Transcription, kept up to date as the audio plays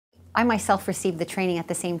I myself received the training at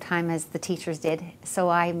the same time as the teachers did, so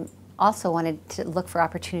I also wanted to look for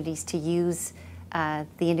opportunities to use the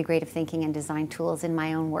integrative thinking and design tools in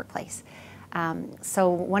my own workplace. So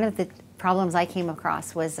one of the problems I came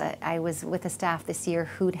across was I was with a staff this year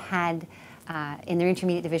who'd had, in their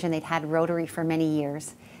intermediate division, they'd had Rotary for many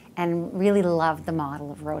years and really loved the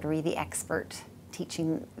model of Rotary, the expert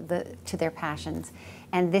teaching to their passions.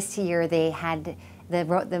 And this year they had,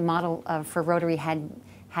 the model for Rotary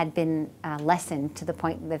had been lessened to the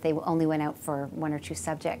point that they only went out for 1 or 2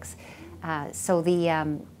 subjects. So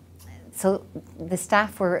the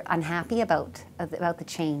staff were unhappy about the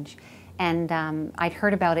change, and I'd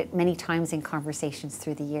heard about it many times in conversations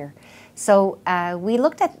through the year. So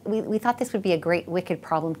we thought this would be a great wicked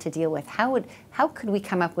problem to deal with. How could we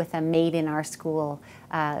come up with a made in our school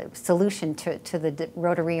solution to the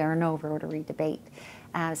Rotary or no Rotary debate?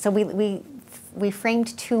 So we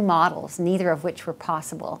framed 2 models, neither of which were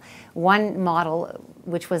possible. One model,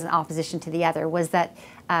 which was in opposition to the other, was that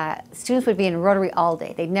students would be in Rotary all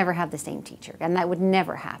day. They'd never have the same teacher, and that would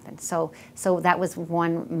never happen. So that was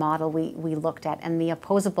one model we looked at, and the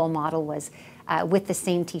opposable model was with the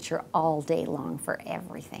same teacher all day long for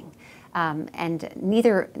everything. And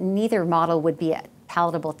neither model would be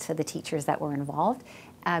palatable to the teachers that were involved.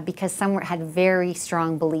 Because some had very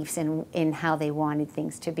strong beliefs in how they wanted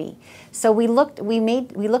things to be. So we looked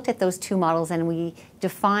at those 2 models, and we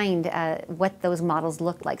defined what those models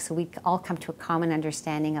looked like. So we all come to a common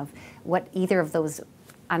understanding of what either of those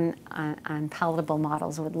unpalatable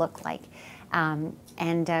models would look like,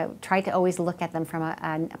 and tried to always look at them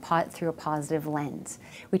from through a positive lens.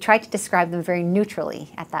 We tried to describe them very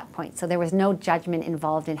neutrally at that point, so there was no judgment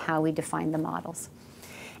involved in how we defined the models.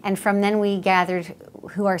 And from then we gathered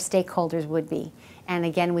who our stakeholders would be. And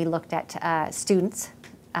again, we looked at students,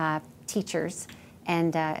 teachers,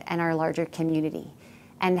 and our larger community.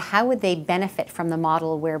 And how would they benefit from the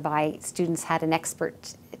model whereby students had an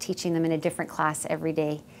expert teaching them in a different class every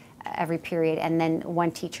day, every period, and then one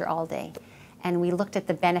teacher all day. And we looked at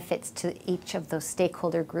the benefits to each of those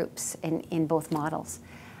stakeholder groups in both models.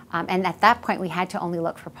 And at that point, we had to only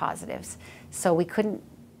look for positives. So we couldn't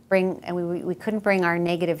bring our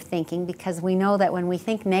negative thinking, because we know that when we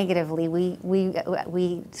think negatively,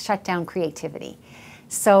 we shut down creativity.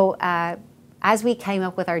 So as we came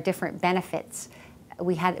up with our different benefits,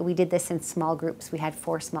 we did this in small groups. We had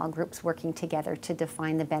 4 small groups working together to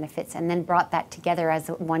define the benefits, and then brought that together as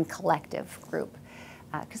one collective group,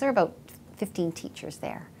 because there were about 15 teachers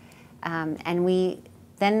there. And we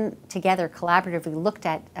then together collaboratively looked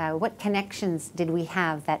at what connections did we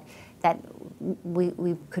have that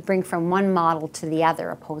we could bring from one model to the other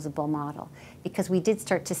opposable model, because we did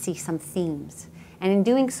start to see some themes. And in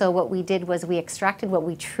doing so, what we did was we extracted what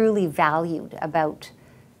we truly valued about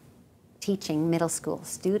teaching middle school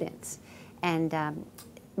students. And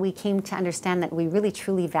we came to understand that we really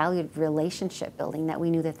truly valued relationship building, that we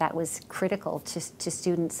knew that that was critical to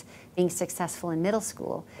students being successful in middle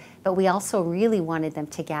school. But we also really wanted them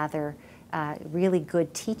to gather really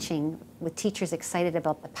good teaching with teachers excited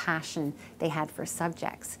about the passion they had for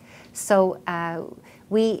subjects. So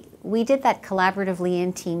we did that collaboratively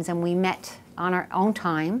in teams, and we met on our own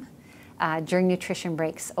time during nutrition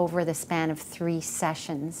breaks over the span of 3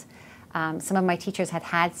 sessions. Some of my teachers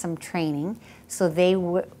had some training, so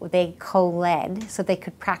they co-led so they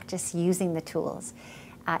could practice using the tools.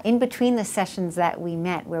 In between the sessions that we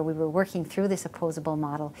met, where we were working through this opposable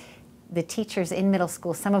model, the teachers in middle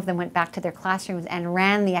school, some of them went back to their classrooms and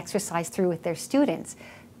ran the exercise through with their students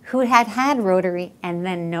who had Rotary and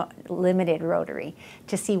then limited Rotary,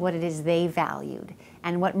 to see what it is they valued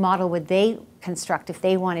and what model would they construct if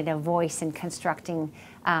they wanted a voice in constructing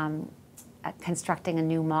a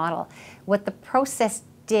new model. What the process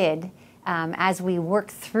did as we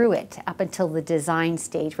worked through it up until the design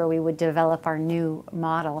stage where we would develop our new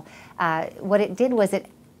model, what it did was it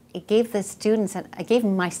gave the students, it gave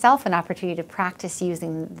myself an opportunity to practice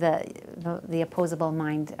using the opposable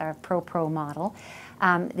mind pro model.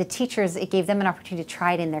 The teachers, it gave them an opportunity to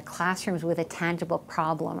try it in their classrooms with a tangible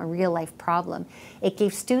problem, a real life problem. It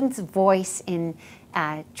gave students voice in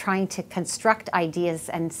trying to construct ideas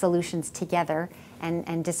and solutions together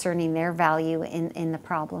and discerning their value in the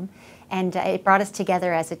problem. And it brought us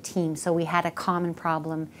together as a team, so we had a common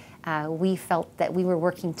problem. We felt that we were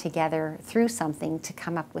working together through something to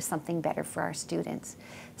come up with something better for our students.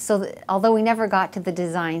 So although we never got to the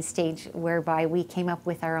design stage whereby we came up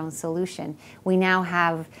with our own solution, we now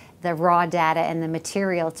have the raw data and the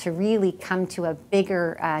material to really come to a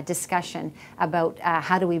bigger discussion about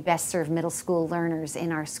how do we best serve middle school learners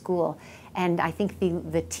in our school. And I think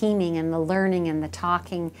the teaming and the learning and the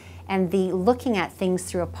talking and the looking at things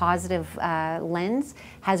through a positive lens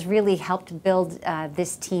has really helped build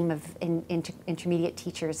this team of intermediate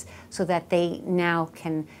teachers so that they now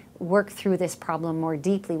can work through this problem more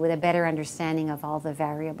deeply with a better understanding of all the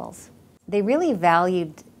variables. They really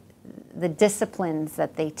valued the disciplines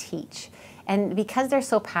that they teach. And because they're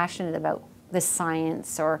so passionate about the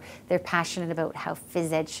science, or they're passionate about how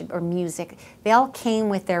phys ed should, or music, they all came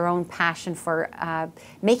with their own passion for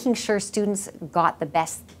making sure students got the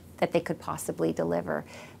best that they could possibly deliver.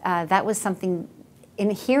 That was something,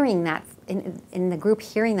 in hearing that, in the group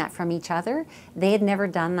hearing that from each other, they had never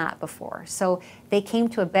done that before. So they came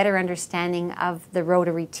to a better understanding of the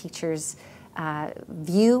Rotary teachers'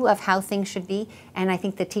 view of how things should be. And I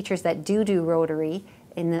think the teachers that do Rotary,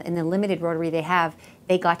 in the limited Rotary they have,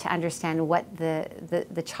 they got to understand what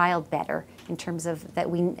the child better, in terms of that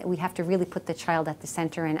we have to really put the child at the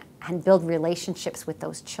center and build relationships with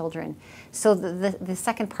those children. So the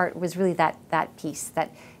second part was really that piece,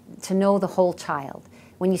 that to know the whole child.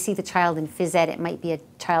 When you see the child in phys ed, it might be a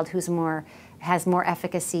child who's has more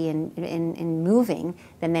efficacy in moving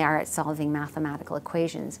than they are at solving mathematical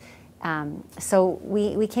equations. So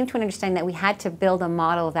we came to an understanding that we had to build a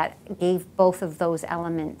model that gave both of those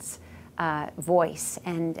elements voice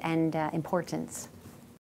and importance.